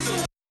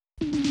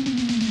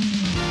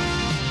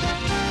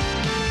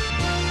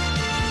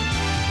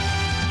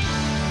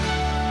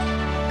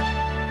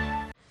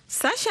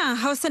Sashen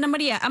Hausa na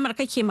murya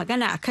Amurka ke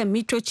magana a kan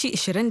mitoci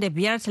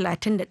 25,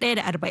 31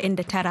 da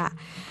 49.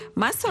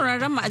 Masu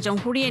sauraron mu a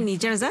jamhuriyar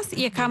Nijar za su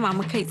iya kama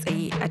mu kai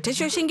tsaye a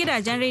tashoshin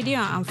gidajen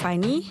rediyon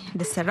amfani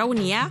da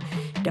sarauniya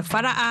da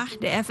fara'a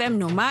da FM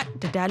Noma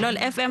da Dalol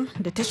FM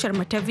da tashar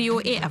mu ta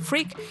VOA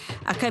Africa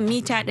a kan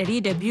mita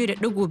 200.5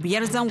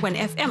 zangon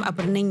FM a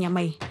birnin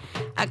Yamai.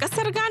 A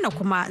ƙasar Ghana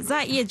kuma za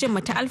a iya jin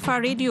mu ta Alfa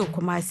Radio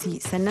Kumasi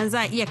sannan za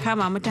a iya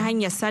kama mu ta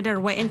hanyar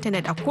sadarwar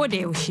intanet a koda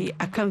yaushe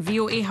a kan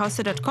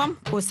voahausa.com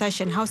ko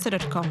sashen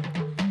hausa.com.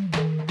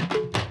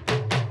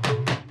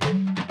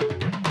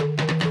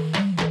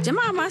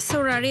 Jama'a masu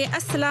saurare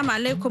Assalamu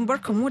alaikum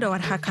barkamu da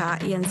warhaka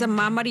yanzu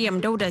ma Maryam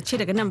Dauda ce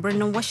daga nan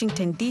birnin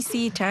Washington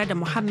DC tare da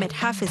Muhammad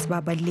Hafiz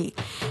Baballe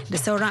da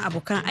sauran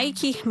abokan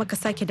aiki muka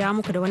sake dawo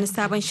muku da wani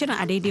sabon shirin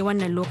a daidai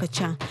wannan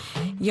lokacin.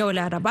 Yau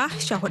Laraba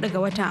 14 ga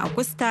watan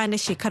Agusta na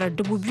shekarar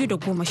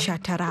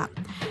 2019.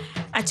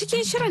 A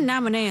cikin shirin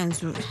namu na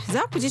yanzu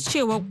za ku ji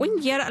cewa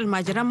kungiyar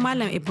almajiran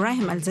Malam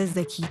Ibrahim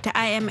Alzazzaki ta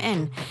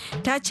IMN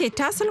ta ce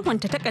ta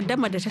sulhunta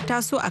takaddama da ta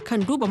taso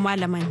akan duba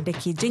malaman da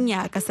ke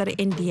jinya a kasar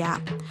Indiya.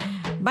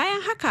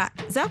 Bayan haka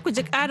za ku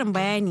ji ƙarin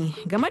bayani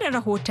game da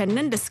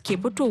rahotannin da suke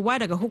fitowa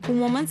daga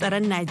hukumomin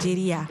tsaron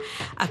Najeriya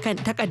akan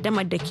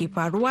takaddamar da ke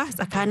faruwa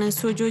tsakanin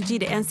sojoji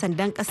da 'yan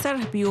sandan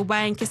ƙasar biyo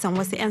bayan kisan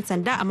wasu 'yan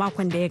sanda a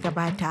makon da ya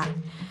gabata.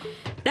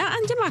 Dan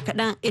an jima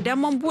kaɗan idan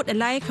mun buɗe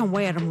layukan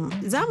wayarmu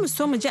za mu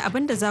so mu ji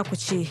abin da za ku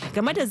ce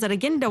game da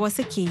zargin da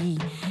wasu ke yi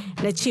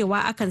na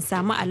cewa akan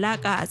samu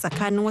alaƙa a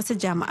tsakanin wasu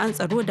jami'an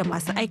tsaro da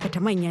masu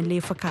aikata manyan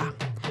laifuka.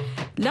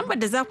 Lambar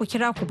da za ku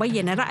kira ku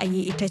bayyana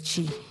ra'ayi ita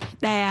ce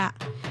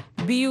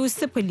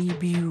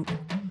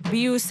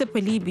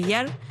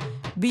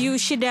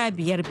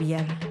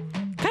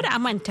 1-202-5-2655. Kada a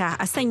manta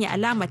a sanya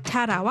alamar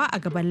tarawa a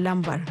gaban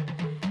lambar.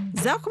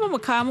 Za kuma mu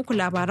kawo muku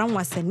labaran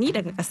wasanni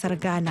daga kasar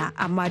Ghana,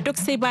 amma duk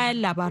sai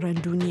bayan labaran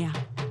duniya.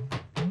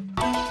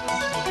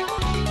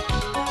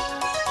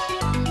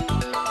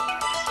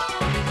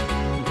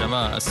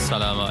 Jama'a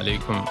Assalamu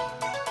alaikum.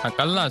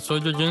 Akalla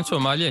sojojin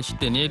Somaliya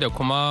 6 ne da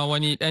kuma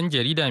wani ɗan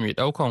jarida mai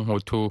ɗaukan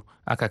hoto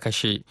aka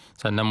kashe,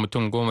 sannan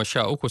mutum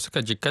 13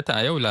 suka jikkata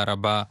a yau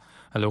Laraba.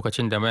 A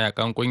lokacin da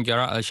mayakan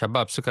kungiyar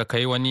Al-Shabab suka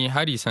kai wani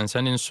hari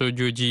sansanin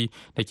sojoji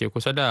da ke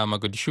kusa da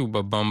Mogadishu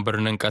babban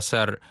birnin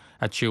kasar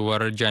a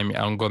cewar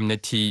jami'an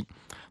gwamnati.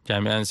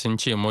 Jami'an sun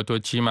ce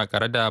motoci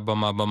makare da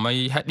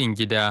bama-bamai haɗin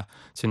gida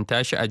sun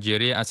tashi a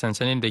jere a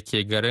sansanin da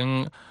ke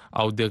garin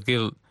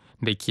Audagil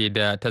da ke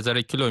da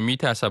tazarar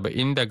kilomita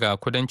 70 daga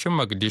kudancin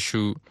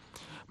Mogadishu.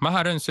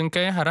 Maharan sun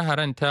kai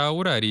hare-haren ta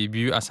wurare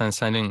biyu a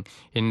sansanin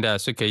inda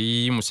suka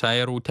yi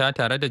musayar wuta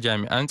tare da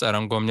jami'an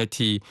tsaron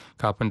gwamnati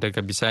kafin daga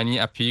bisani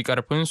a fi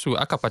karfinsu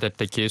aka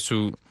fatattake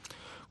su.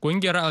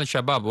 Kungiyar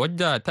Al-Shabab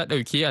wadda ta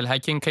ɗauki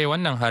alhakin kai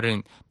wannan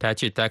harin ta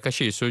ce ta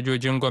kashe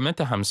sojojin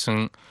gwamnati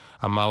 50,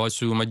 amma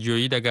wasu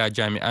majiyoyi daga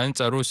jami'an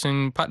tsaro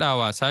sun faɗa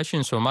wa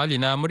sashin Somali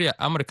na muryar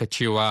Amurka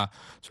cewa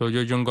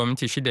sojojin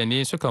gwamnati 6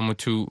 ne suka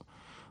mutu.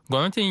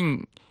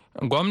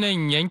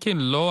 Gwamnan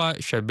yankin Lower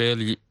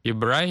Shabelle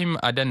Ibrahim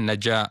Adan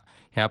Naja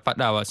ya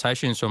faɗa wa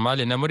sashin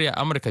Somali na muryar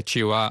Amurka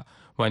cewa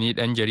wani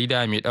ɗan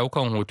jarida mai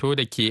ɗaukan hoto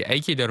da ke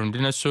aiki da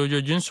rundunar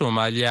sojojin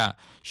Somaliya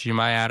shi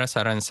ma ya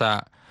rasa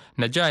ransa.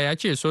 Naja ya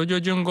ce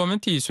sojojin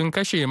gwamnati sun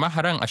kashe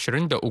maharan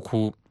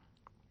 23.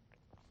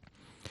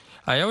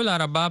 A yau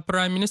Laraba,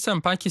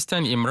 Firaministan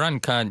Pakistan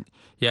Imran Khan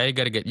ya yi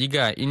gargaɗi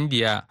ga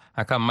Indiya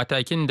akan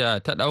matakin da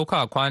ta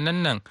ɗauka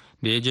kwanan nan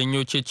da ya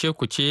janyo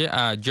cece-kuce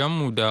a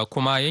Jammu da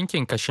kuma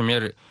yankin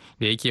Kashmir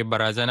da yake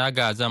barazana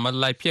ga zaman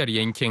lafiyar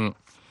yankin.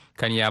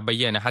 Kan ya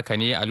bayyana haka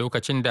ne a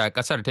lokacin da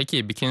ƙasar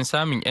take bikin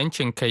samun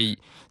 'yancin kai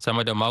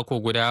sama da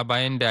mako guda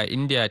bayan da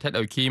Indiya ta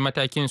ɗauki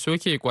matakin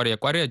soke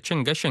kwarya-kwaryar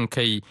cin gashin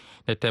kai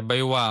da ta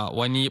baiwa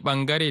wani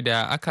ɓangare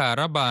da aka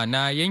raba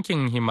na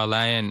yankin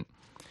Himalayan.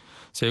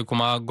 Sai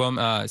kuma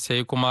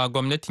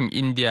gwamnatin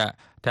Indiya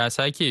ta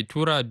sake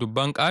tura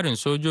dubban ƙarin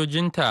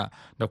sojojinta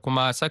da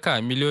kuma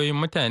saka miliyoyin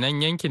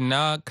mutanen yankin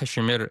na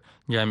Kashmir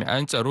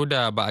jami'an tsaro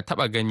da ba a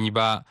taɓa gani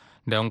ba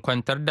don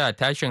kwantar da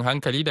tashin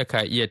hankali da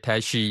ka iya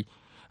tashi.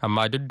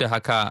 Amma duk da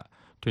haka,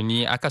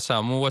 tuni aka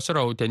samu wasu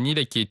rahotanni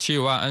da ke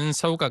cewa an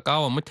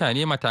sauƙaƙa wa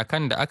mutane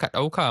matakan da aka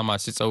ɗauka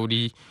masu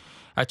tsauri.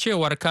 A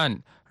cewar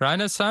Khan,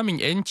 ranar samun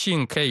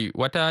 'yancin kai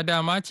wata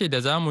dama ce da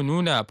za mu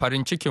nuna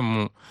farin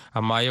cikinmu,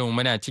 amma yau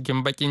muna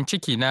cikin baƙin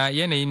ciki na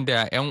yanayin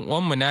da 'yan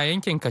uwanmu na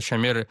yankin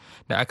Kashmir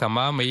da aka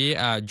mamaye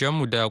a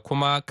Jammu da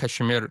kuma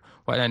Kashmir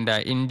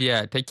waɗanda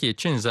Indiya take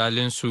cin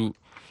zalinsu.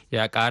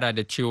 Ya ƙara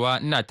da cewa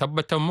ina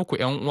tabbatar muku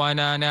 'yan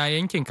uwana na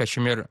yankin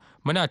Kashmir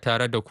muna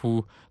tare da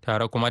ku,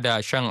 tare kuma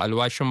da shan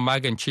alwashin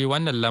magance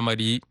wannan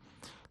lamari.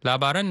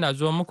 Labaran na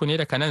zuwa muku ne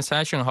daga nan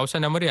sashen Hausa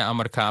na muryar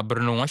Amurka a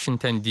birnin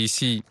Washington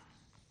DC.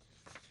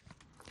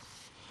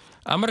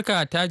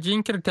 Amurka ta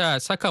jinkirta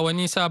saka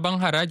wani sabon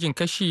harajin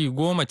kashi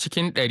 10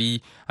 cikin 100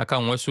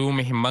 akan wasu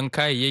muhimman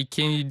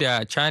kayayyaki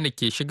da China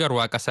ke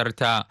shigarwa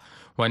ƙasarta,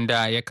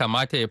 wanda ya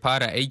kamata ya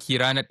fara aiki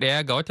ranar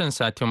 1 ga watan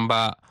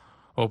Satumba.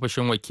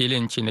 Ofishin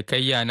wakilin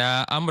cinikayya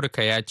na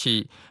Amurka ya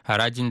ce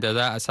harajin da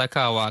za a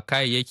saka wa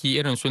kayayyaki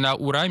irin su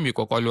na'ura mai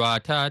kwakwalwa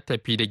ta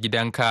tafi da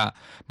gidanka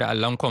da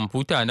allon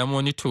kwamfuta na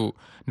monito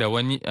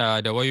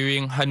da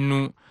wayoyin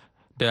hannu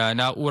da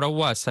na'urar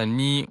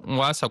wasanni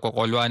wasa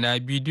kwakwalwa na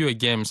video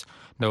games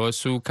da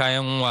wasu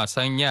kayan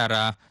wasan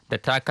yara da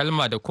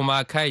takalma da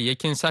kuma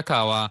kayayyakin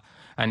sakawa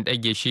an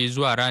ɗage shi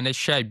zuwa ranar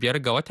 15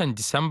 ga watan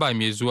Disamba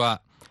mai zuwa.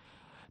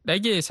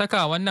 Ɗage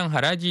saka wannan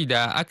haraji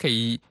da aka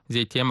yi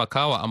zai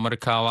taimaka wa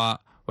Amurkawa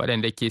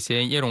waɗanda ke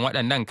sayan irin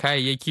waɗannan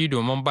kayayyaki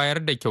domin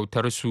bayar da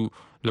kyautar su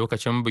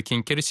lokacin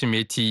bikin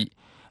Kirsimeti.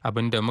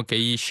 Abin da muka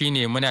yi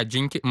shine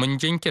mun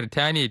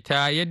jinkirta ne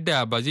ta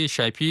yadda ba zai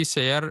shafi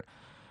sayayyar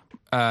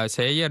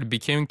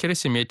bikin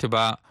Kirsimeti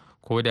ba,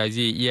 ko da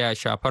zai iya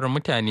shafar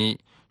mutane.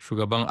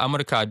 Shugaban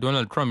Amurka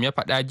Donald Trump ya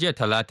faɗa jiya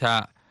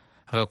Talata.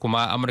 Haka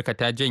kuma Amurka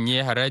ta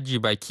janye haraji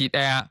baki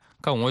ɗaya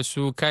kan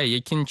wasu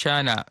kayayyakin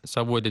China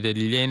saboda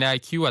dalilai na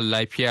kiwon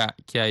lafiya,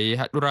 kiyaye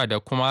haɗura da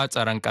kuma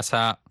tsaron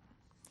ƙasa.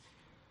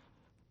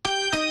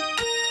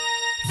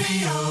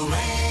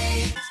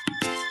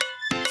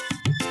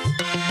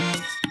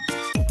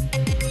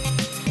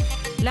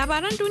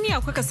 Labaran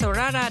duniya kuka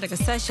saurara daga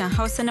sashen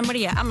Hausa na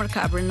murya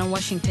Amurka a birnin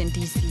Washington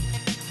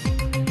DC.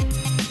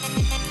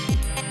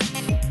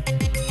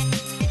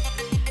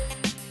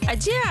 A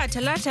jiya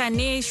Talata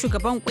ne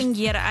shugaban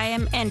kungiyar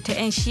IMN ta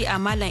 'yan shi'a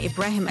Malam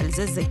Ibrahim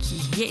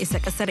Alzazzaki ya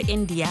isa kasar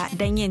India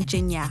don yin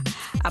jinya,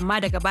 amma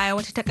daga baya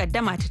wata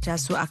takaddama ta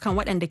taso akan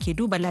waɗanda ke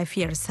duba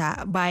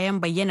lafiyarsa bayan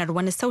bayyanar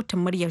wani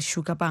sautin muryar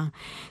shugaban.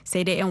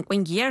 Sai dai 'yan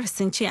kungiyar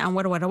sun ce an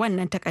warware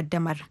wannan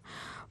takaddamar.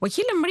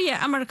 Wakilin muryar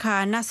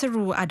Amurka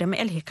Nasiru Adamu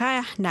El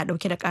Hikaya na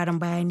ɗauke da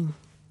ƙarin bayani.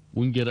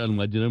 Ƙungiyar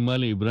almajiran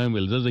Malam Ibrahim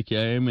Elzazzaki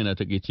IMN a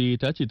takaice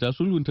ta ce ta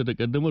sulhunta da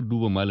kaddamar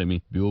duba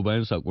malamin biyo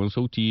bayan sakon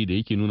sauti da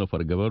yake nuna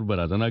fargabar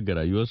barazana ga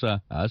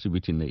rayuwarsa a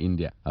asibitin na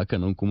India.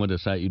 Hakanan kuma da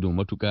sa ido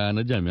matuka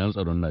na jami'an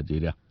tsaron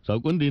Najeriya.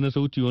 Sakon da na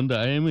sauti wanda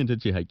IMN ta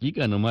ce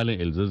hakika na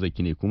Malam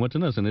Elzazzaki ne kuma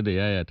tana sane da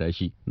yayata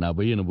shi na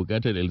bayyana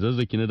bukatar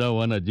Elzazzaki na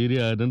dawowa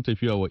Najeriya don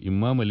tafiya wa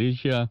imma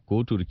Malaysia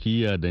ko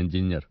Turkiya don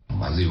jinyar.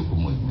 Ba zai yi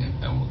kuma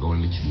mu ga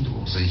wani likitin da ba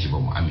mu san shi ba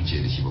mu amince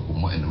da shi ba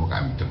kuma inda muka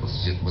amince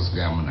ba su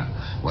gaya mana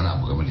wani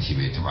abu game da shi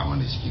bai taba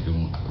mana ciki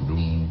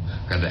don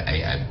kada a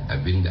yi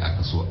abin da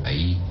aka so a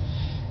yi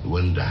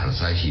wanda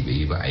harsashi bai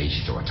yi ba a yi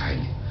shi ta wata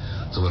hanya.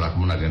 Saboda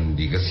kuma muna ganin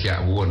da gaskiya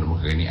abubuwan da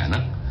muka gani a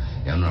nan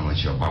ya nuna mana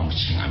cewa ba mu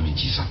cikin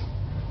aminci sa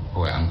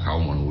kawai an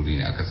kawo wani wuri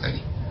ne aka tsare.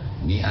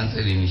 Ni an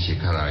tsare ni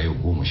shekara yau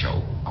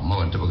 13 amma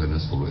ban taba ganin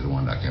tsoro irin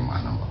wanda aka yi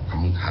ma'anan ba,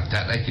 kamar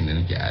hatta ɗakin da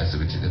nake a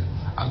asibiti din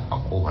a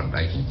kofar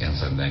ɗakin yan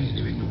sanda ne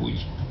da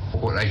bindigogi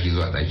ko ɗaki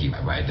zuwa ɗaki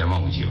ba ya dama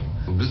mu je ba.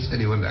 Duk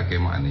tsare wanda aka yi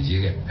ma a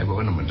Najeriya ai ba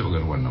wannan ban taba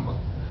ganin wannan ba.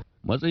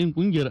 Matsayin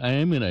kungiyar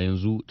IMN a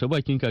yanzu ta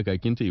bakin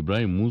kakakinta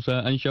Ibrahim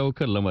Musa an shawo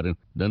kan lamarin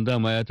don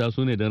dama ya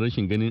taso ne don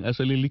rashin ganin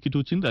asalin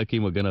likitocin da aka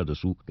yi magana da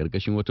su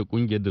karkashin wata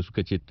kungiyar da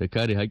suka ce ta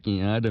kare haƙƙin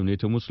 'yan adam ne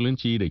ta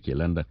musulunci da ke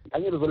London.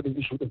 An yi resolving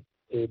issue din.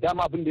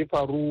 Dama abin da ya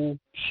faru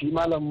shi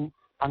malam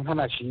an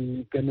hana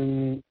shi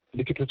ganin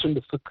likitocin da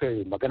suka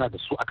yi magana da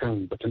su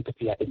akan batun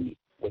tafiya din ne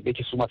wanda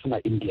yake su ma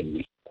suna Indian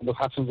ne kuma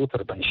har sun zo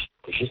tarban shi.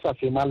 Shi yasa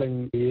sai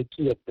malam ya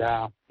ki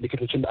yadda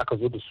likitocin da aka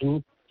zo da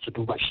su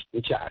duba shi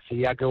ya ce a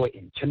sai ya ga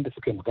wa'incan da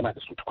suka yi magana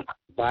da su tukuna.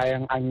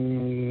 Bayan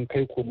an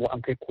kai komo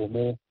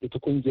ita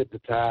kungiyar da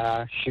ta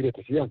shirya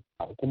tafiyan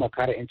a hukumar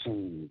kare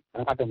 'yancin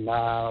ɗan adam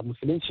na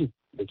musulunci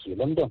da ke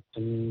London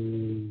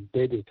sun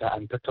daidaita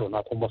an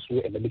tattauna kuma su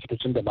yan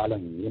likitocin da malam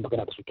ya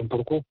magana da su tun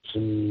farko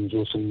sun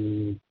zo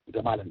sun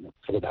ga malam nan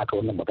saboda haka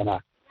wannan magana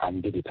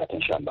an daidaita ta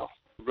insha Allah.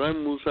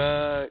 Ibrahim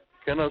Musa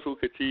kana so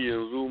ka ce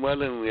yanzu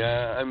malam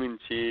ya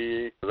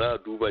amince za a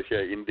duba shi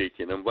a inda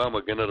kenan ba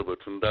maganar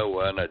batun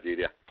dawowa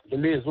Najeriya.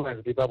 Lalle zuwa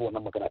yanzu dai babu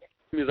wannan magana.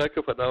 Me za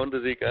ka faɗa wanda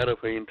zai ƙara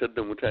fahimtar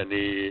da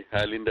mutane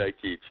halin da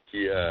ake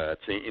ciki a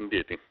can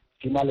India din?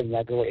 Shi malam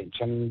ya ga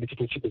wa'ancan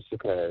likitoci da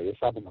suka ya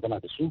saba magana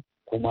da su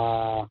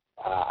kuma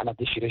ana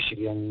da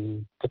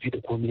shirye-shiryen tafi da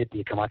komai yadda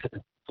ya kamata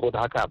din. Saboda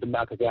haka abin da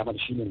aka gaya mana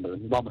shine mu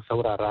ba mu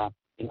saurara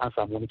in an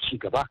samu wani ci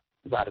gaba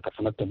za a rika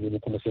sanar da mu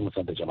kuma sai mu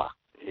sanar da jama'a.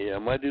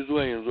 Amma dai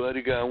zuwa yanzu an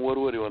riga an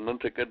warware wannan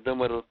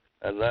takaddamar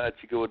za a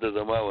ci gaba da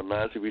zama a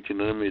wannan asibiti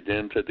na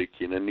Medanta da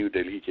ke nan New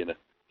Delhi kenan.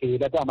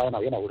 Da dama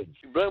yana wurin.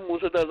 Ibrahim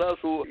Musa da za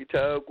su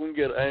ita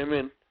kungiyar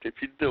IMN ta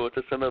fidda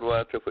wata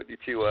sanarwa ta faɗi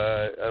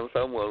cewa an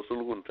samu an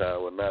sulhunta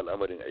wannan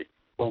al'amarin ai.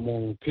 Ba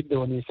mu fidda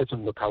wani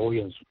satin da kawo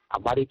yanzu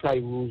amma dai ta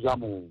yiwu za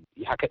mu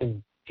yi haka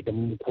din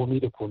idan komai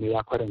da komai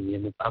ya kwaranye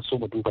mu so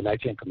mu duba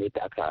lafiyan kamar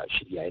yadda aka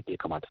shirya yadda ya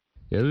kamata.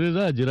 Yanzu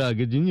za a jira a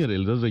ga jinyar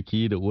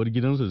Elzazzaki da uwar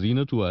gidansa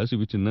Zinatu a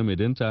asibitin na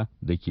Medanta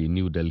da ke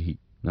New Delhi.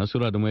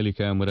 Nasura da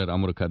Malika ya murar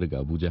Amurka daga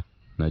Abuja,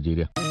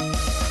 Najeriya.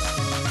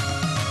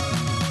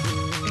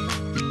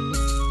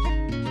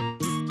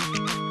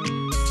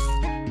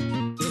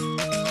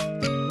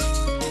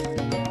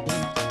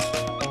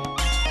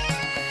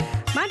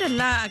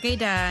 Madalla a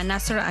gaida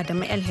Nasiru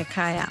Adamu El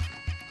Hikaya.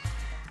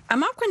 A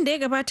makon da ya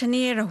gabata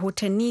ne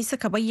rahotanni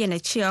suka bayyana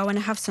cewa wani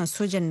hafsan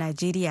sojan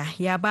Najeriya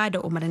ya ba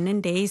da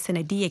umarnin da ya yi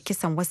sanadiyyar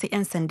kisan wasu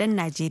 'yan sandan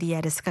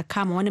Najeriya da suka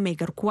kama wani mai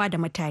garkuwa da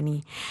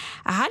mutane.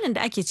 A halin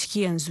da ake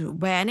ciki yanzu,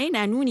 bayanai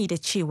na nuni da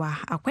cewa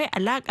akwai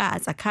alaka a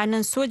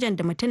tsakanin sojan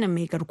da mutumin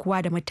mai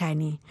garkuwa da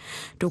mutane.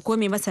 To ko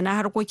me masana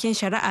harkokin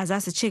shari'a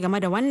za su ce game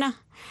da wannan?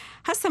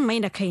 Hassan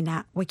Maina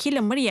kaina,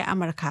 wakilin murya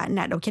Amurka,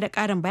 na dauke da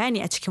karin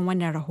bayani a cikin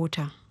wannan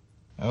rahoton.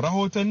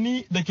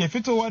 Rahotanni da ke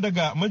fitowa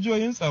daga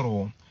majiyoyin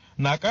tsaro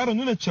na ƙara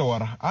nuna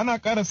cewar ana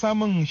ƙara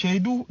samun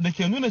shaidu da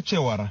ke nuna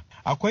cewar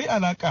akwai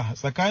alaƙa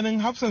tsakanin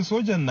hafsan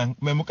sojan nan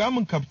mai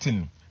mukamin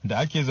kaftin da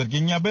ake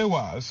zargin ya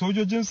baiwa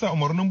sojojinsa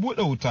umarnin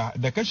buɗe wuta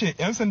da kashe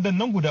 'yan sandan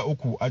nan guda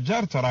 3 a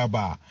jihar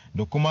Taraba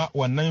da kuma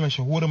wannan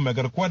mashahurin mai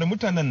garkuwa da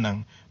mutanen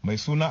nan mai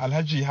suna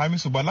Alhaji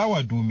Hamisu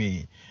Balawa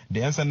Dume da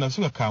 'yan sandan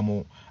suka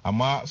kamo,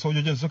 amma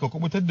sojojin suka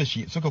kubutar da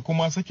shi suka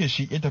kuma sake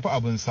shi ya tafi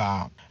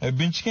abinsa.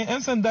 Binciken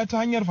 'yan sanda ta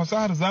hanyar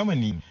fasahar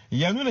zamani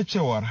ya nuna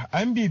cewar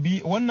an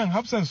bibi wannan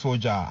hafsan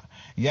soja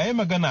ya yi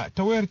magana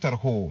ta wayar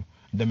tarho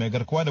da mai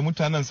garkuwa da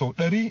mutanen sau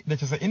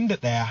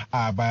 191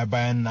 a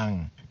baya-bayan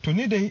nan.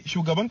 Tuni dai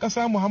shugaban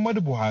kasa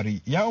Muhammadu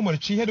Buhari ya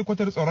umarci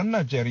hedikwatar tsaron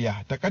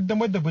Najeriya ta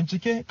kaddamar da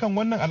bincike kan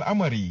wannan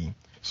al'amari.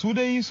 Su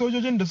dai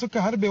sojojin da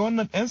suka harbe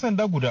wannan 'yan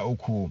sanda guda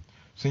 3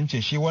 sun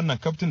ce shi wannan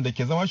kaftin da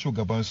ke zama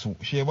shugabansu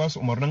shi ya ba su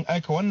umarnin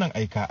aika wannan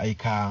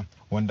aika-aika,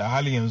 wanda a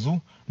halin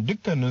yanzu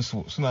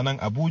dukkaninsu suna nan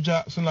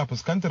Abuja suna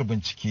fuskantar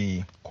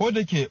bincike. Ko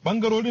da ke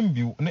bangarorin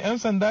biyu na 'yan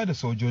sanda da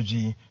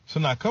sojoji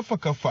suna kaffa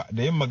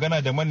da yin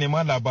magana da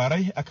manema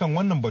labarai akan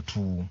wannan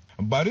batu.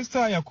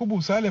 Barista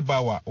Yakubu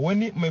Salibawa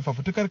wani mai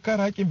fafutukar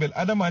kare haƙƙin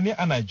bil'adama ne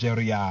a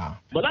Najeriya.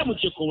 Ba za mu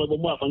ce komai ba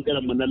mu a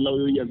bangaren mu na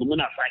lauyoyi yanzu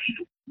muna sa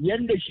ido.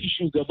 Yanda shi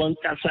shugaban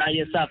kasa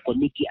ya sa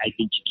kwamiti a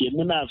bincike,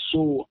 muna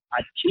so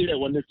a cire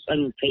wani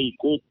tsarin kai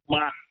ko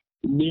kuma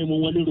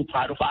neman wani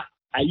rufa-rufa.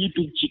 A yi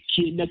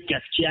bincike na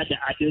gaskiya da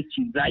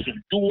adalci zahir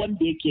duk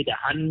wanda yake da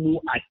hannu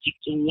a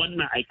cikin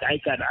wannan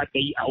aika-aika da aka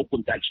yi a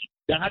hukunta shi.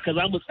 Don haka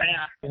za mu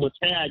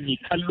tsaya ne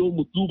kallo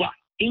mu duba.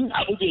 In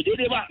abu bai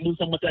daidai ba mun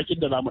san matakin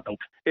da za mu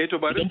ɗauka. To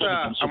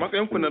barista, a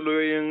matsayin ku na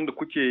lauyoyin da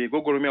kuke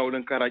gwagwarmaya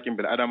wurin kare haƙƙin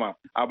bil'adama,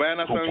 a baya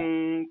na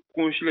san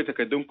kun shirya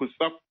takardun ku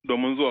tsaf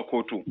domin zuwa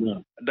kotu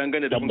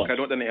dangane da kun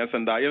kada waɗannan 'yan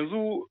sanda.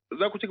 Yanzu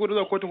za ku ci gaba da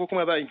zuwa kotu ko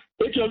kuma za a yi?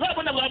 To za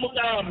mu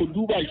ƙara mu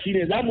duba shi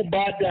ne, za mu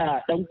ba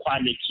da ɗan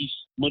kwanaki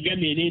mu ga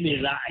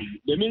menene za a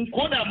yi. Domin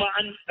ko da ma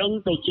an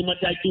ɗan ɗauki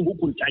matakin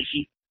hukunta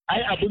shi,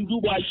 ai abin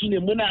dubawa shine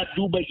muna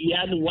duba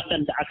iyalin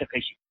waɗanda aka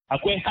kashe.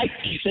 Akwai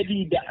haƙƙi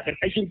sabida a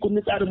ƙarƙashin kundin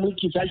tsarin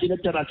mulki sashi na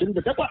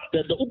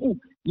 38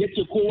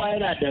 yace kowa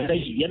yana da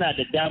rai, yana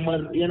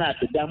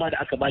da dama da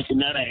aka bashi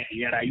na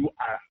ya rayu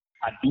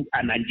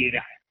a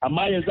Najeriya.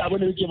 Amma yanzu abin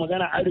da nake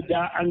magana an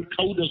riga an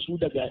kauda su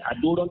daga a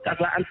doron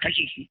kasa an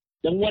kashe su.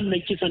 Dan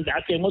wannan kisan da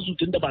aka yi masu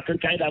tun da ba kan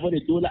ka'ida bane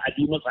dole a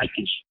bi masa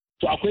hakkin shi.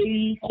 To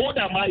akwai ko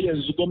da ma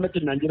yanzu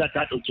gwamnatin Najeriya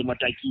ta ɗauki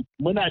mataki,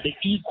 muna da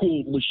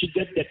iko mu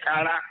shigar da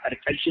kara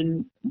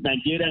ƙarƙashin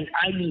Nigerian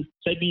Army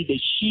saboda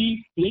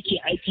shi yake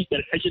aiki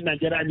ƙarƙashin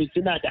Nigerian Army,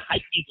 suna da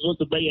haƙƙi su zo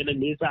su bayyana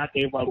me yasa haka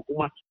ya faru,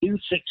 kuma in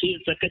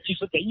sakaci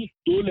suka yi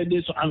dole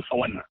ne su ansa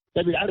wannan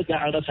saboda an riga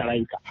an rasa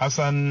rayuka.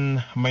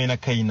 Hassan Maina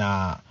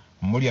kaina,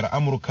 muryar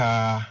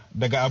Amurka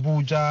daga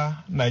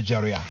Abuja,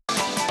 Nigeria.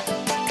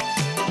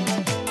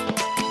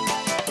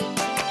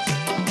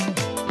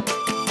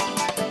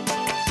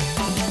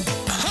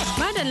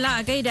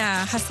 A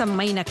gaida Hassan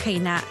Maina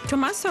kaina. To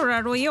masu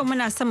sauraro, yau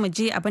muna son mu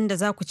je abin da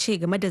za ku ce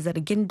game da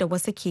zargin da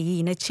wasu ke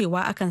yi na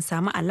cewa akan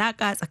samu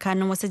alaka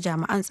tsakanin wasu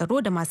jami'an tsaro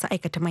da masu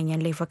aikata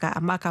manyan laifuka,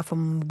 amma kafin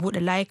mu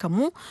buɗe layukan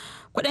mu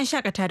kuɗan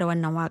shakata da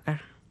wannan waƙar.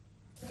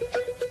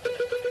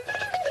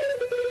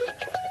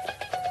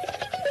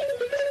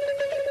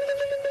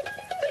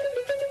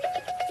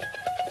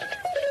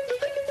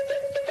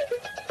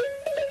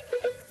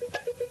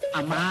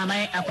 Amma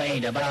mai akwai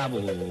da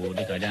babu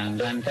duka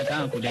dangantaka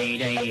ku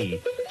daidai.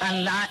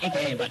 Allah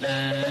ike faɗa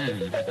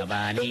haka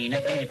ba ni na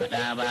ke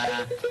faɗa ba,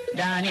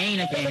 da ni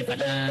na ke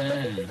faɗa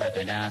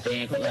haka da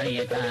sai ku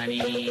ƙaryata ni.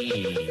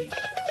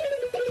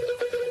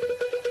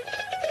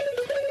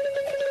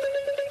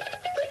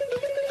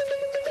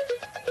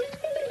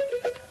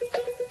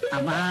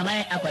 Amma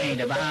mai akwai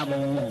da babu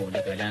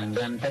daga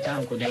dangantakan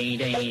ku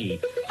daidai.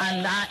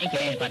 Allah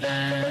ike faɗa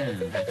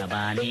haka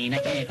ba ni na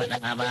ke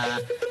faɗa ba,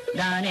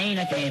 da ni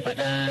na ke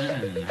faɗa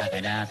haka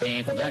da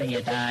sai ku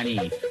ƙaryata ni.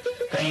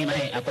 Kai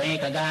mai akwai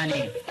ka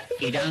gane,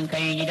 idan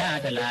kai gida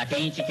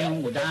 30 cikin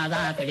guda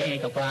za ka je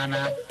ka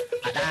kwana,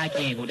 a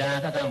ɗaki guda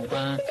ka kan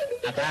kwan,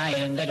 a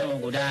kayan gado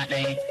guda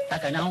ɗaya,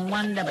 haka nan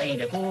wanda bai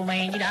da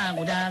komai gida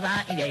guda za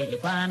a je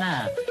kwana,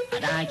 a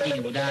ɗaki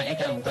guda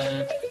ikan kwan,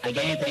 a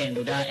gefe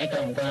guda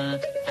ikan kwan,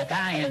 a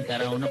kayan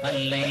karau na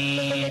falle,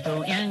 to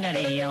yan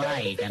gari ya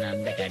waye ta nan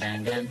daga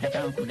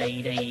dangantakan ku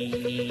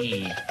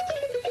daidai.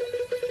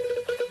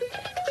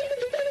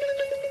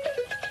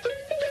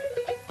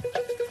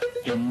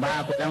 In ba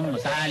ku ɗan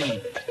misali,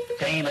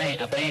 kai mai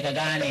akwai ka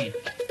gane,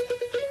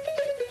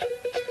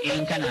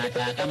 in kana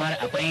takamar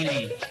akwai ne,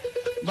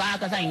 ba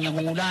ka sanya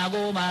hula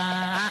goma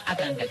a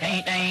kan ka kai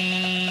ɗai,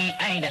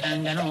 ai da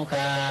an gano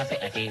ka sai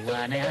a ce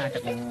na ya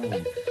taɓu.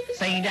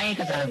 Sai dai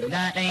ka sa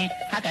guda ɗai,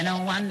 haka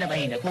nan wanda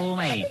bai da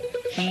komai,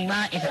 shi ma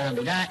isa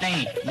guda ɗai,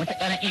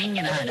 mutuƙar in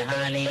yana da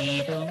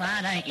hali, to ma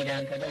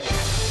idan ka zo.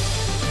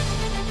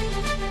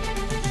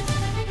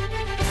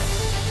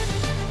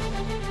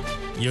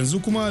 Yanzu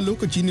kuma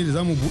lokaci ne da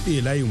za mu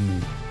buɗe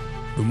layinmu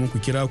domin ku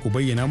kira ku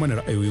bayyana mana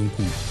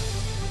ra'ayoyinku.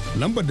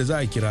 Lambar da za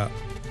a kira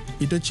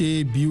ita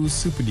ce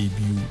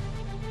 202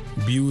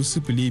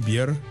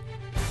 205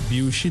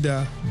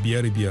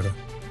 2655.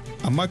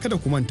 Amma kada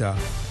ku manta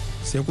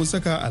sai kun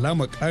saka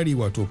alamar ƙari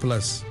wato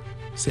plus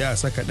sai a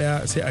saka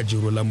ɗaya sai a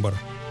jiro lambar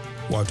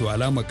wato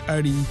alamar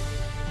ƙari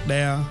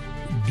 1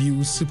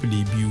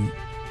 202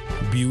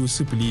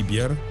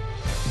 205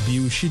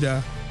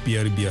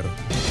 2655.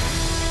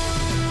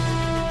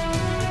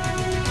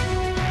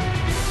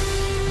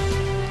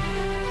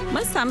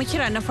 Mun samu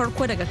kira na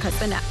farko daga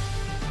Katsina.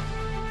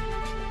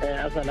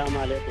 Assalamu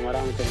alaikum wa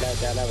rahmatullahi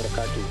ta'ala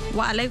barakatuh.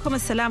 Wa alaikum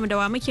assalam, da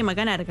wa muke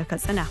magana daga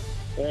Katsina?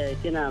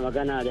 Kina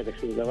magana daga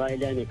shugaba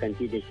Iliya mai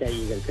kanti da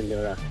shayi garkin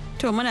daura.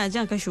 To muna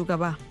jan ka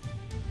shugaba.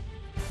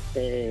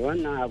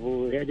 Wannan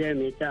abu ya dai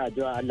mai ta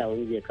addu'a Allah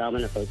wani zai kawo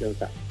mana saukin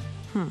sa.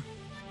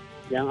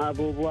 Yan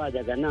abubuwa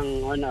daga nan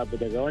wannan abu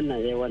daga wannan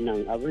sai wannan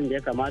abin da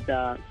ya kamata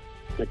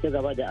mu ci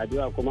gaba da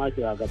addu'a kuma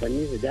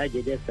shugabanni su dage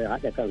da su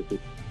haɗa kansu.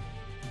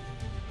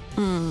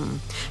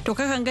 To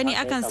kakan gani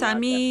akan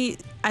sami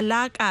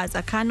alaka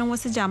tsakanin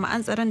wasu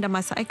jami'an tsaron da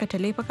masu aikata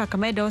laifuka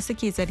kamar yadda wasu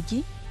ke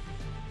zargi?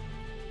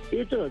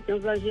 Ito kin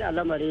san shi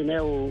al'amari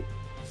na yau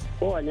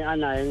kowane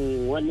ana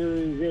yin wani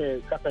zai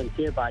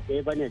kasance ba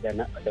ɗaya bane da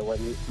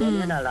wani. Wani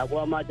yana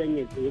raguwa ma don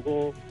ya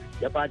tsigo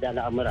ya bada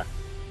al'amura.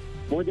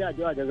 Mu dai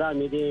addu'a da za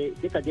mu dai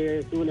duka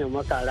dai su ne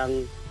makaran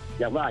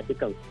jama'a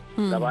dukan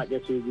gaba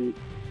ɗaya su biyu.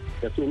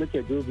 Da su muke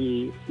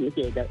dubi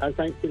muke da an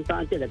san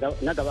an ce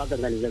na gaba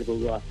gangan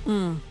zargin ruwa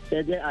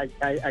sai dai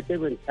a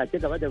ci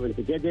gaba da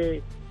bincike dai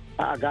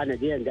a gane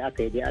da yadda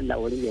aka yi dai Allah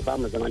wani ya ba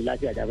mu zaman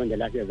lafiya da abin da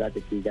lafiya za ta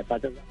ci da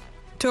fatan.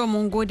 To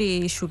mun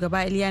gode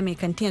shugaba Iliya mai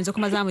kanti, yanzu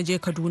kuma za mu je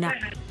Kaduna.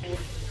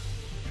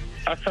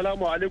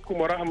 Assalamu alaikum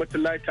wa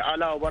rahmatullahi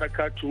ta'ala wa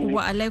barakatuhu.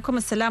 Wa alaikum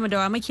assalamu, da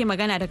wa muke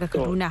magana daga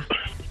Kaduna.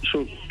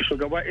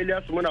 Shugaba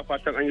Ilyasu muna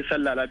fatan an yi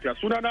sallah lafiya.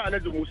 Sunana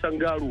Alhaji Musan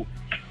Garo,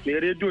 mai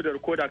rediyo da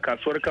rikoda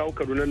kasuwar kawo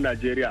Kaduna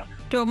Najeriya.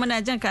 To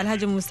muna jan ka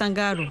Alhaji Musan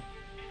Garo.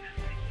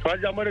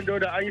 Faja Maryam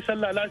Dauda, an yi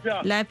sallah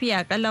lafiya?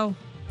 Lafiya kalau.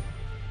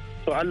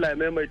 To Allah ya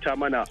maimaita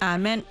mana.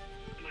 Amen.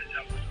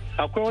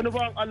 Akwai wani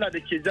bawan Allah da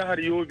ke jihar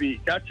Yobe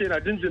ya ce na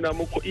jinjina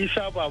muku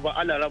Isa Baba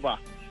Alaraba.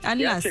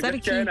 Allah sarki.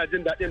 Ya ce yana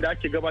jin daɗin da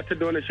ake gabatar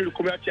da wannan shiri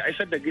kuma ya ce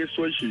aisar da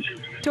gaisuwar shi.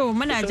 To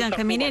muna jan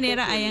ka, menene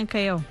ra'ayinka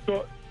yau?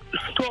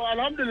 To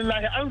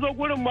alhamdulillah an zo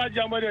gurin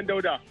Majiya Maryam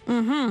Dauda.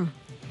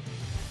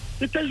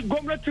 Ita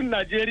gwamnatin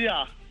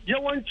Najeriya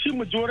yawanci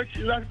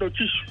majority za su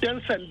dauki 'yan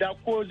sanda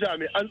ko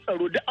jami'an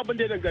tsaro duk abin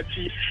da ya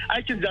danganci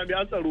aikin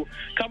jami'an tsaro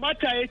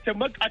kamata ya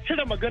a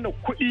cire magana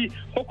kuɗi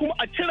ko kuma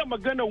a cire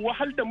magana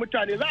wahal da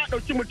mutane. Za a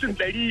dauki mutum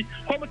 100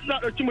 ko mutum za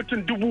a dauki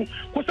mutum 1000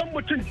 kusan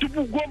mutum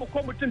 10,000 ko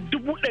mutum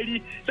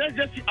 100,000 sai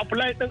je su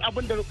apply din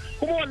abin da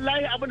kuma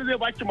wallahi abin da zai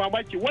baki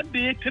mamaki wanda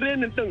ya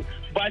training din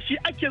ba shi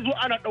ake zo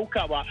ana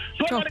dauka ba,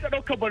 so a rika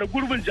dauka bara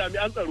gurbin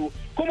jami'an tsaro.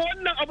 Kuma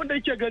wannan abin da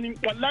yake gani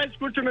wallahi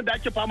security da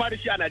ake fama da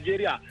shi a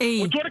Najeriya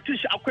majority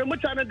shi akwai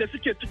mutanen da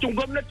suke cikin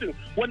gwamnatin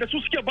wanda su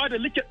suke bada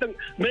liket din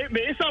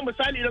mai isa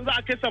misali idan za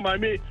a kai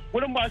samame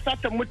wurin masu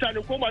satan mutane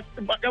ko masu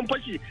yan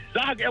fashi za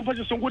ka ga yan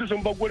fashi sun gudu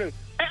sun bar gurin.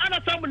 Ana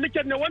samun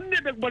liket ne wanne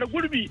da bara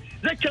gurbi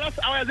zai kira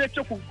su a waya zai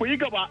ce ku yi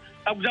gaba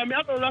a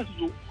jami'an tsaro za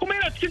su zo kuma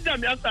yana cikin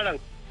jami'an tsaron.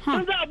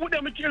 Sun za a bude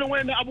miki irin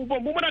wayannan abubuwan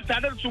mu muna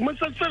tare da su mun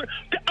san sir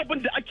duk abin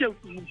da ake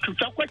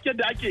takwakiyar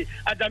da ake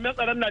a jami'an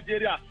tsaron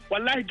Najeriya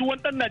wallahi duk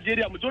wani dan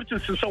Najeriya majority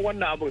sun san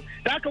wannan abin.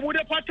 Da haka mu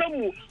dai fatan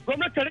mu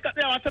gwamnati ta rika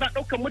tsayawa tana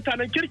daukar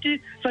mutanen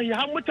kirki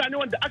sahihan mutane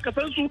wanda aka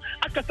san su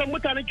aka san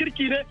mutanen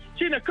kirki ne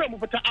shine kai mu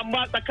fita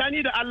amma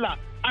tsakani da Allah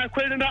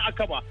akwai rina a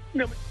kaba.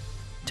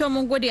 To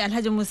mun gode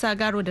Alhaji Musa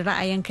Garo da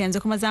ra'ayinka,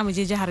 yanzu kuma zamu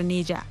je jihar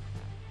Neja.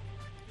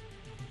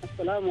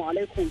 Assalamu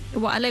alaikum.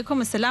 Wa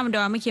alaikum assalam, da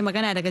wa muke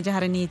magana daga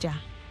jihar Neja?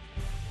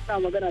 Ina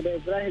magana da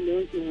Ibrahim mai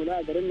wankin hula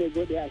a garin mai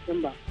gode a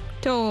Kimba.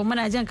 To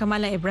muna jan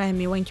kamalan Ibrahim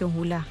mai wankin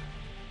hula.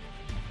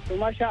 To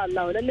masha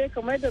Allah, lalle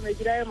kamar yadda mai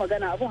gida ya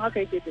magana abun haka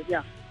yake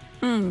tafiya.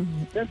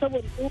 Dan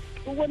saboda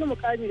duk wani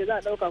mukami da za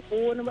a dauka ko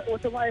wani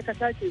wata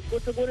ma'aikata ce ko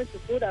ta gwamnati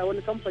ko da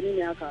wani kamfani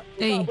ne haka.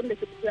 Abin da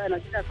ke tafiya a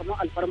Najeriya kamar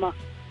alfarma.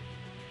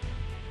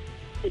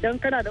 Idan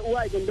kana da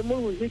uwa a gindin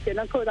murhun shi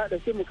kenan kawai za a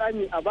dauke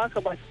mukami a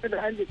baka ba tare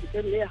da hanji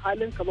cikin me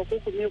halin ka ba ko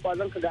kuma me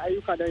kwazon ka ga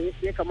ayyuka da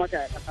ya kamata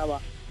a kasa ba.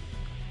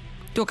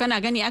 To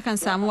kana gani akan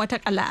samu wata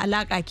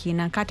alaka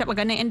kenan, ka taba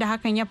ganin inda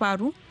hakan ya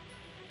faru?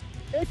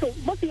 To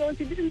mafi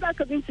yawanci duk za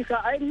ka bincika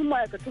ainihin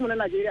ma'aikatunmu na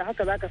Najeriya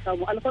haka za ka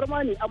samu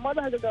alfarma ne, amma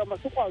za ka ga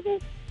masu kwazo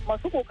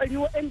masu kokari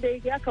waɗanda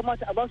ya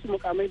kamata a basu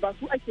mukamai ba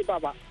su ake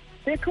ba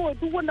sai kawai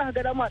duk wanda ka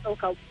ga dama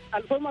ɗauka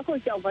alfarma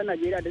kawai ke amfani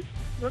Najeriya da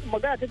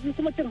magana ta biyu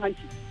kuma cin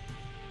hanci.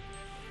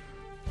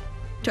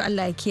 To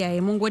Allah ya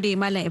kiyaye, mun gode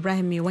Malam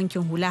Ibrahim mai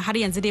wankin hula. Har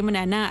yanzu dai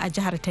muna nan a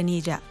jihar ta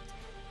Neja.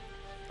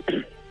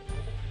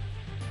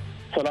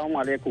 Salamu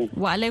alaikum.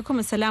 Wa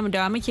alaikum salam,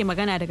 da wa muke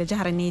magana daga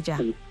jihar Neja.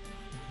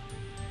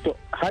 To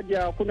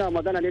Hajiya kuna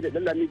magana ne da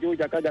Dallami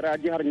Joja Kadara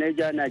jihar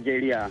Neja,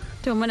 Najeriya.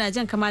 To muna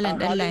jan kamalan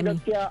Dallami.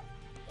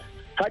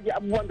 Hajiya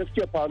abubuwan da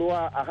suke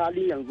faruwa a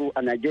halin yanzu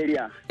a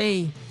Najeriya.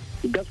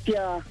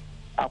 Gaskiya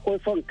akwai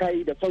son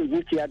kai da son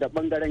zuciya da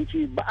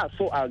bangaranci, ba a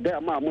so a gaya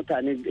ma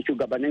mutane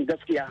shugabannin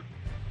gaskiya.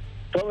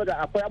 Saboda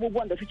akwai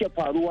abubuwan da suke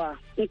faruwa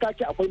in ka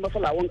ce akwai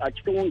matsala a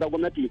cikin wanga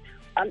gwamnati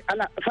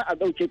ana sa a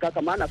dauke ka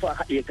kama ana so a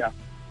haɗe ka.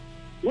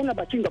 Wannan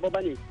ba cin gaba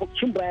bane,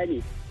 cin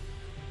bayani.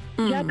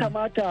 Ya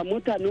kamata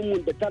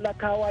mutanenmu da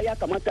talakawa ya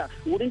kamata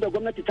wurin da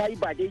gwamnati ta yi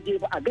ba daidai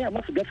ba a gaya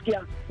masu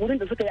gaskiya, wurin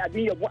da suka yi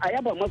abin yabo a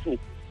yaba masu.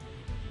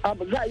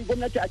 Za a yi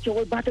gwamnati a ce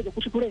wai ba ta da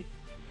kuskure.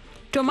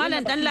 To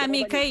Malam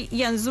Dallami, kai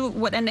yanzu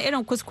waɗanne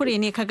irin kuskure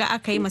ne kaga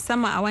aka yi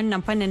musamman a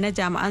wannan fannin na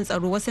jami'an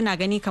tsaro? Wasu na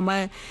gani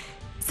kamar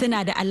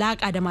suna da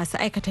alaka da masu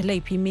aikata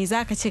laifi, me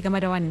za ka ce game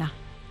da wannan?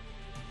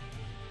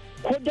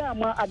 Ko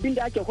dama abin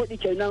da ake hudi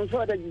kenan,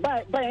 saboda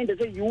bayan da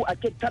zai yiwu a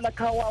ce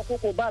talakawa ko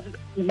ba su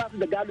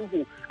da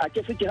galihu a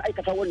ce suke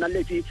aikata wannan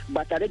laifi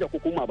ba tare da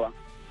hukuma ba.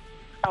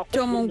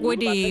 To mun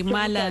gode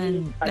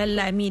Malam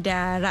Dallami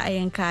da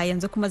ra'ayinka.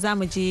 Yanzu kuma za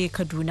mu je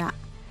Kaduna.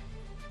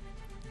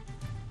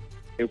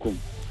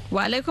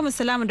 Wa alaikum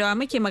salam, da wa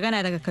muke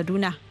magana daga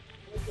Kaduna?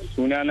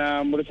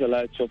 Sunana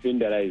Murtala Chopin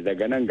da Rice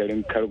daga nan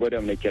garin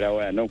Kargodam na kira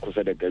waya nan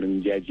kusa da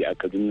garin Jaji a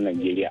Kaduna,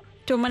 Najeriya.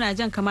 To muna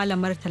jan kamalan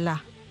Murtala.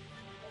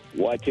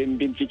 Wace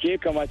bincike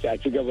kamata a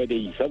ci gaba da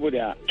yi,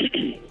 saboda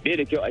bai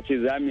da kyau a ce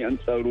jami'an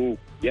tsaro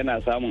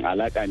yana samun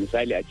alaka,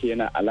 misali a ce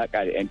yana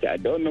alaka da 'yan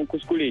ta'adda, wannan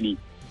kuskure ne.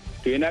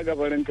 To yana ga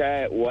farin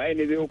kaya, waye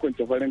ne zai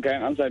hukunta farin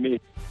kayan an same?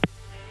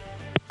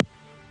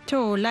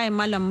 To layin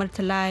Malam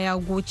Murtala ya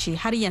goce.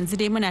 Har yanzu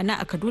dai muna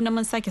nan a Kaduna,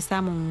 mun sake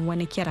samun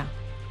wani kira.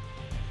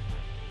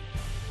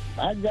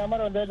 Hajja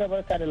Mara da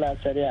barka da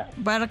lasariya.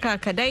 Barka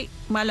ka dai.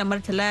 Malam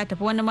Murtala ya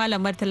tafi, wani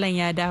Malam Murtalan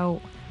ya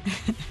dawo.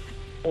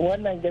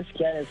 Wannan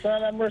gaskiya ne.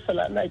 Sunana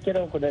Murtala, ina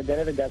kiran ku da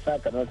garin Gasa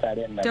Kano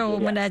tarayyar Najeriya. To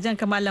muna jan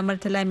ka Malam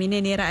Murtala,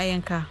 menene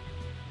ra'ayinka?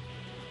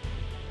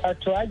 A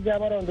to Hajja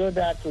Mara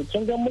da to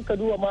kin ga muka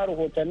duba ma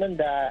rahotannin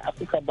da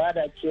aka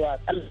bada cewa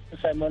akalla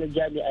sai wani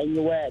jami'an yi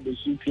waya da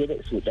shi fiye da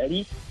su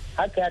 100.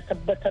 Haka ya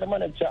tabbatar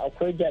mana cewa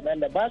akwai jami'an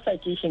da ba sa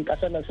kishin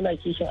kasar nan, suna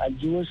kishin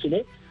aljihunsu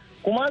ne.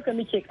 Kuma haka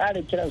muke ƙara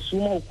kiran su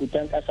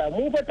mahukutan ƙasa.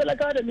 Mu fa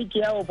talaka da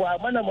muke yawo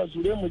fa mana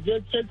mazure mu je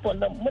checkpoint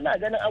nan muna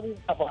ganin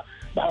abubuwa fa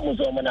ba mu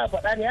so muna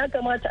faɗa ne, ya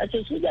kamata a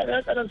ce su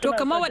jami'an tsaron suna. To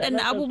kamar waɗanne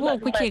abubuwa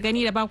kuke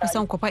gani da ba ku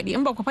son ku faɗi?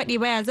 In ba ku faɗi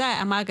ba ya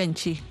za a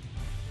magance?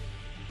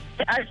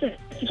 A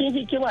cikin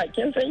hikima,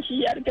 kin san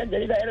shi harkar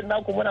jarida irin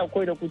naku muna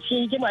koyi da ku,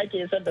 cikin hikima ake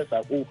isar da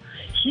sako.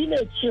 Shine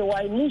cewa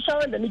ni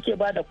shawar da nake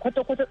bada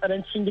kwata-kwata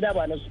tsarancin gida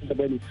ba na su da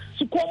bane,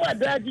 su koma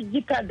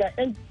dajijjika ga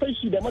yan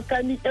fashi da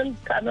makami, yan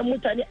kanan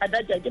mutane a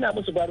daji a gina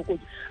musu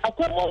barikoki.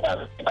 Akwai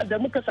mawaba da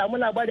muka samu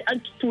labari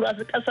an tura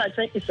su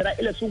kasashen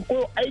Isra'ila sun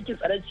koyo aikin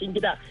tsarancin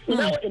gida,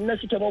 ina wa'annan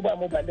suke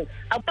mobile din.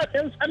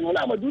 Amma an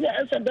nuna ma duniya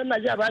yan sandan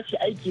Najeriya ba su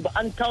aiki ba,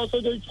 an kawo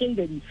sojoji cikin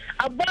gari.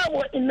 Abba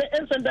wa'annan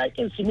yan sanda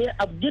aikin su ne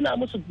a gina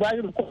musu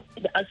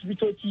da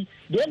asibitoci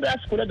da yadda za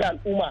su kula da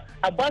al'umma,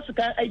 a ba su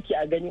kayan aiki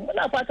a gani.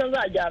 Muna fatan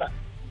za a gyara.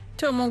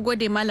 To mun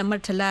gode Malam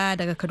Murtala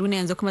daga Kaduna.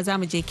 Yanzu kuma za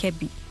mu je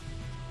Kebbi.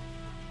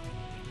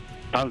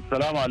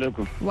 Assalamu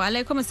alaikum. Wa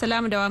alaikum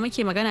assalam, da wa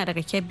muke magana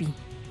daga Kebbi?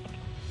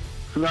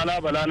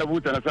 Sunana Bala na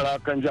buta nasara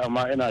kan ji,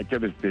 amma ina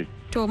Kebbi State.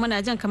 To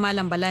muna jan ka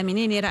Malam Bala,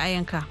 menene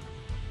ra'ayinka?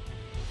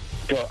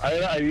 To ai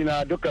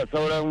ra'ayina duka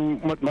sauran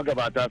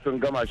magabata sun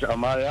gama shi,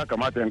 amma ya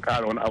kamata in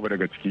kara wani abu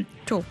daga ciki.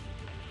 To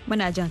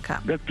muna jan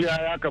ka.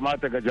 Gaskiya ya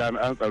kamata ga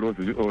jami'an tsaro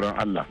su ji tsoron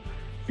Allah.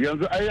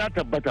 Yanzu ai ya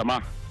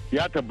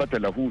tabbata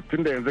lahu,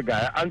 tunda yanzu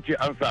ga an ce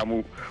an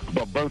samu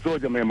babban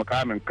soja mai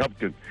mukamin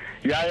kaftin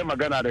ya yi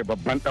magana da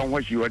babban dan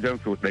washi wajen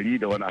so 100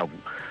 da wani abu.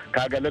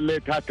 Kaga lallai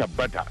ta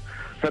tabbata.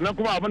 Sannan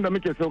kuma abin da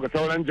muke so ga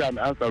sauran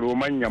jami'an tsaro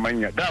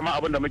manya-manya, dama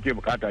abin da muke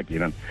bukata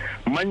kenan,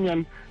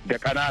 manyan da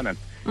ƙananan.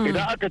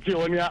 Idan aka ce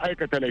wani ya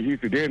aikata laifi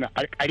su daina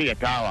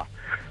ƙaryatawa,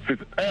 su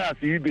tsaya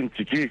su yi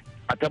bincike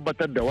a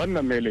tabbatar da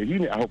wannan mai laifi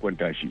ne a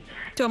hukunta shi.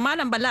 To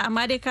Malam Bala,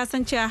 amma dai ka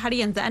san cewa har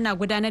yanzu ana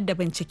gudanar da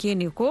bincike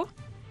ne ko?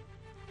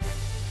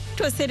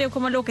 To sai dai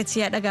kuma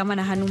lokaci ya daga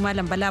mana hannu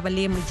Malam Bala,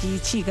 balle mu ji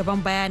ci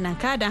gaban bayanan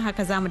ka, dan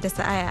haka zamu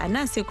dasa aya a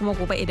nan, sai kuma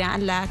gobe idan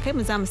Allah ya kai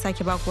mu zamu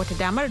sake baku wata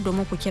damar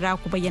domin ku kira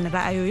ku bayyana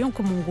ra'ayoyinku.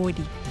 Mun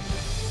gode.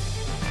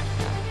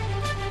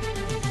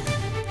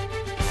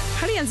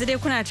 Har yanzu dai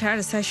kuna tare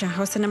da sashen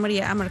Hausa na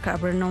murya Amurka a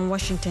birnin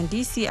Washington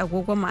DC.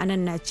 Agogon mu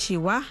anan na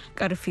cewa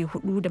karfe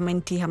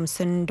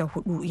 4:54.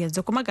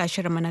 Yanzu kuma ga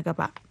shirinmu na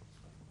gaba.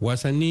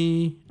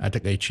 Wasanni a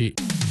takaice.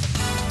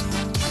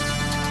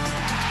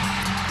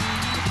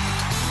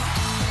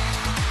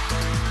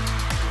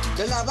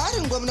 Da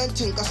labarin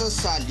gwamnatin kasar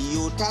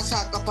Saliyo ta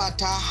sa kafa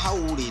ta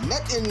haure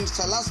nadin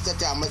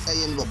Salastata a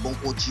matsayin babban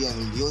kociyan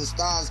Leon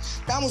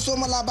Stars, ta muso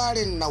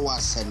labarin na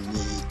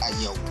wasanni a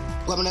yau.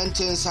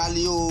 Gwamnatin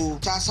Saliyo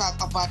ta sa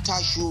kafa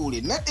ta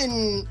shure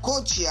naɗin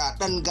kociya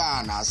ɗan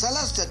Ghana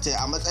Celeste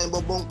a matsayin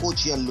babban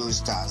kociyar Low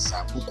Stars.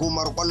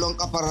 Hukumar ƙwallon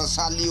ƙafar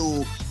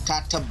Saliyo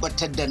ta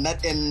tabbatar da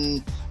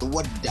naɗin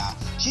wadda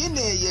shine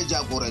ya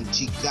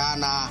jagoranci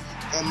Ghana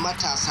 'yan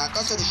matasa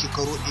ƙasar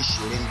shekaru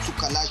 20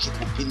 suka lashe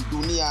kofin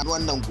duniya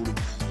wannan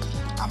gurbi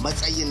a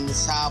matsayin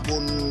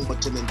sabon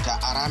mutuminta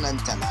a ranar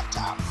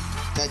Talata.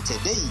 Ta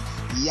dai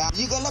ya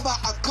yi galaba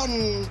a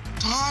kan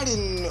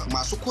tarin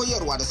masu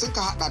koyarwa da suka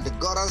hada da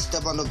Goran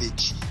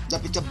Stevanovic da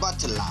Peter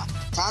Butler,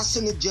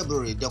 Tassin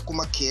Jabiri da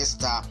kuma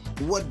Kesta,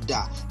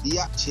 wadda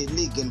ya ce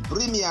ligin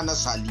Premier na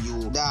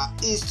Saliyo da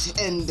East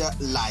End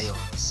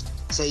Lions.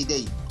 Sai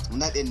dai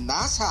naɗin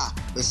nasa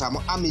bai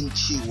samu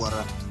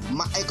amincewar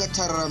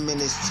ma'aikatar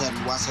ministan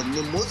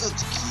wasannin motsa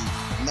jiki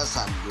na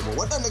Saliyo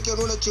waɗanda ke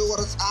nuna cewar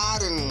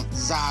tsarin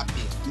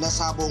zaɓe na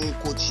sabon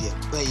kociyar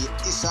bai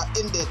isa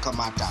inda ya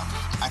kamata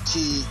a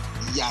ce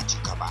ya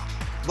cika ba.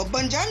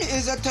 Babban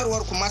jami'in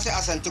zartarwar kuma sai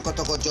a santi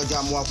kwatakwato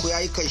jamuwa ko ya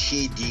yi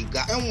kashe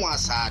ga 'yan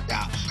wasa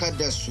da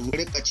kada su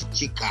rika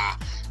cicika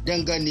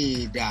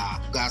dangane da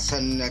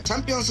gasan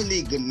Champions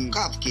League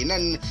Cup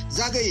kenan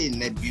zagaye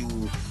na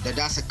biyu da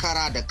dasa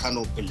kara da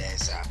Kano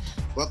Pillars.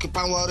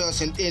 Wakifan Warriors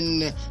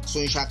din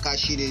sun sha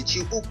kashi da ci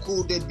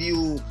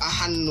 3-2 a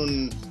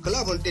hannun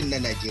klabin din na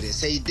Najeriya,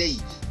 sai dai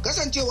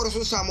kasancewar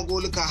sun samu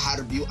golika har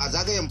biyu a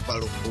zagayen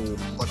farko.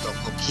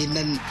 Kwatakwato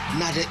kenan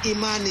na da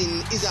imanin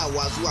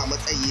izawa zuwa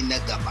matsayi na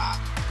gaba.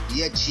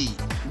 Ya ce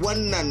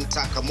wannan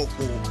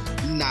sakamako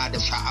na da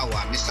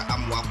sha'awa. Mr.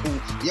 Amwaku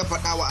ya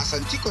faɗa wa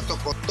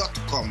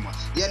asantikotoko.com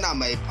yana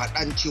mai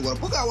faɗan cewar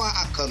bugawa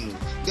a Kano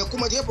da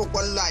kuma jefa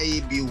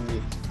kwallaye biyu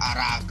a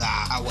raga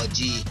a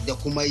waje da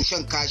kuma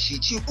shan kashi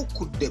ci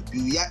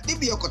 3-2 ya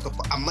ɗibiya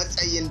Kotoko a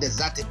matsayin da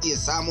za ta iya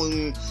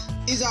samun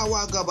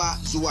izawa gaba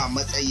zuwa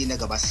matsayi na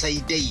gaba,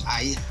 sai dai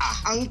a yi a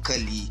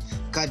hankali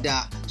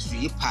kada su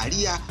yi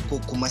fariya ko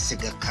kuma su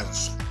ga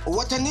kansu.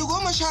 Watanni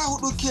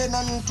 14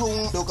 kenan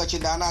tun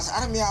lokacin da Anas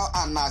Armiya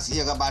Anas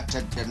ya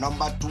gabatar da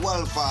number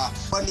 12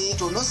 wani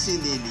tono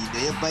silili da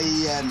ya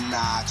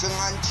bayyana cin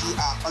hanci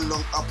a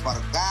ƙwallon ƙafar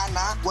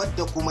Ghana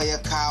wadda kuma ya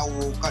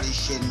kawo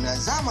ƙarshen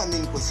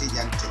zamanin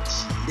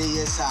kusiyantaci da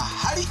ya sa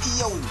har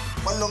yau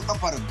ƙwallon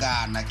ƙafar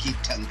Ghana ke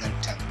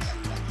tangal-tangal.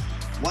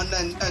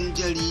 Wannan ɗan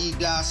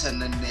jarida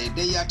sannan ne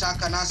dai ya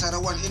taka nasa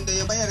rawar inda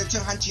ya bayyana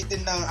cin hanci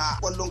din nan a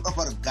ƙwallon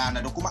ƙafar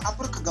Ghana da kuma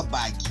Afirka ga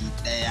baki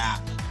ɗaya.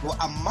 To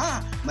amma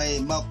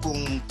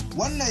maimakon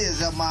wannan ya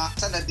zama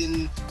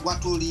sanadin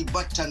wato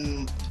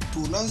ribatan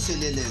tunan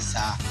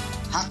sililinsa,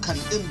 hakan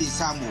ɗin bai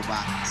samu ba,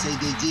 sai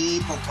dai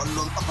jefa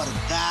ƙwallon ƙafar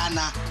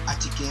Ghana a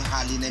cikin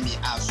hali na mai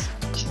asu.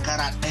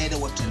 Shekara 1 da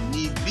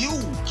watanni 2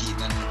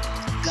 kenan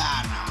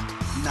Ghana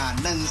na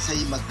nan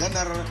sai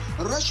maganar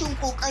rashin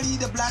kokari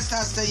da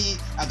Blasters ta yi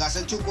a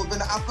gasar cin kofi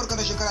na Afirka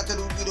da shekara ta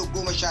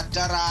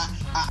 2019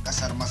 a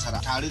kasar Masar,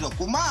 tare da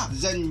kuma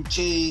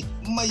zance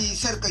mai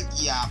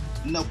sarkakiya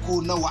na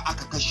ko nawa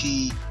aka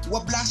kashe wa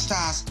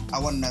Blasters a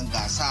wannan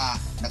gasa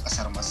na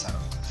kasar Masar.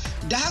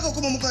 Da haka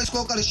kuma muka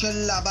isko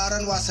karshen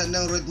labaran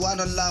wasannin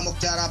Ridwanullah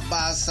Muktar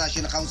Abbas,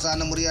 sashen Hausa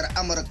na muryar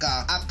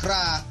Amurka,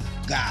 Accra,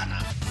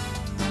 Ghana.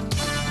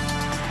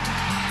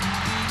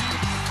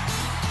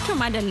 To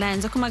madalla,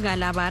 yanzu kuma ga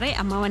labarai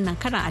amma wannan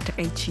karan a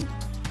takaici.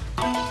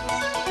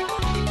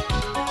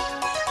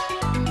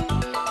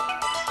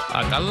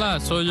 Akalla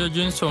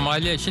sojojin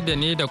Somaliya 6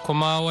 ne da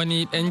kuma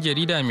wani ɗan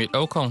jarida mai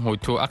ɗaukan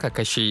hoto aka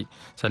kashe,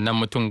 sannan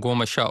mutum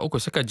 13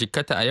 suka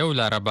jikkata a yau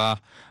Laraba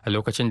a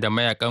lokacin da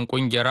mayakan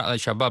ƙungiyar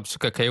Al-Shabab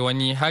suka kai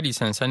wani hari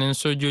sansanin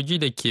sojoji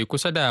da ke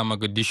kusa da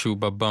Mogadishu,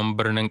 babban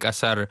birnin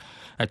ƙasar,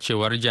 a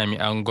cewar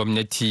jami'an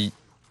gwamnati.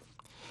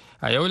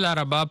 A yau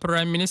Laraba,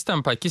 Firayim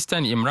Ministan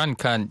Pakistan Imran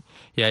Khan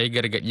ya yi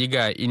gargaɗi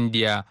ga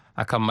India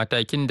akan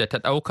matakin da ta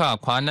ɗauka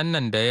kwanan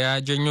nan da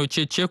ya janyo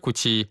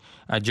cece-kuce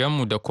a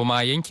Jammu da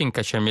kuma yankin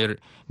Kashmir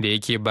da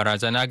yake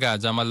barazana ga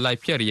zaman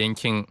lafiyar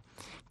yankin.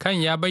 Khan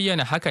ya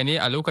bayyana haka ne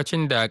a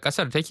lokacin da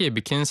ƙasar take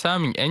bikin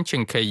samun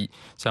 'yancin kai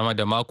sama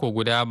da mako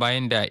guda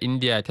bayan da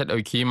India ta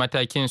ɗauki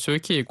matakin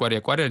soke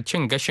kware-kwarar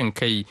cin gashin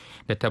kai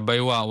da ta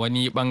baiwa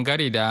wani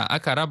ɓangare da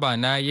aka raba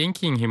na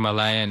yankin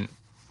Himalayan.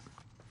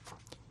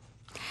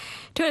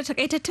 To da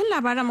takaitattun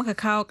labaran muka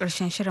kawo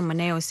ƙarshen shirinmu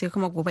na yau, sai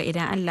kuma gobe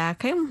idan Allah ya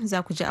kai mu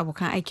za ku ji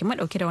abokan aiki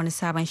madauke da wani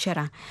sabon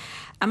shirin.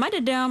 A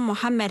madadin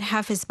Muhammad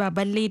Hafiz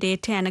Baballe da ya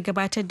taya na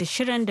gabatar da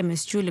shirin, da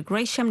Miss Julie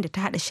Gresham da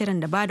ta haɗa shirin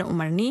da bada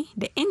umarni,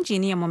 da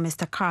injiniyan mu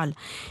Mr. Carl,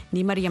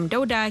 ni Maryam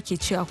Dauda ke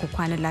cewa ku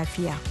kwana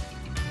lafiya.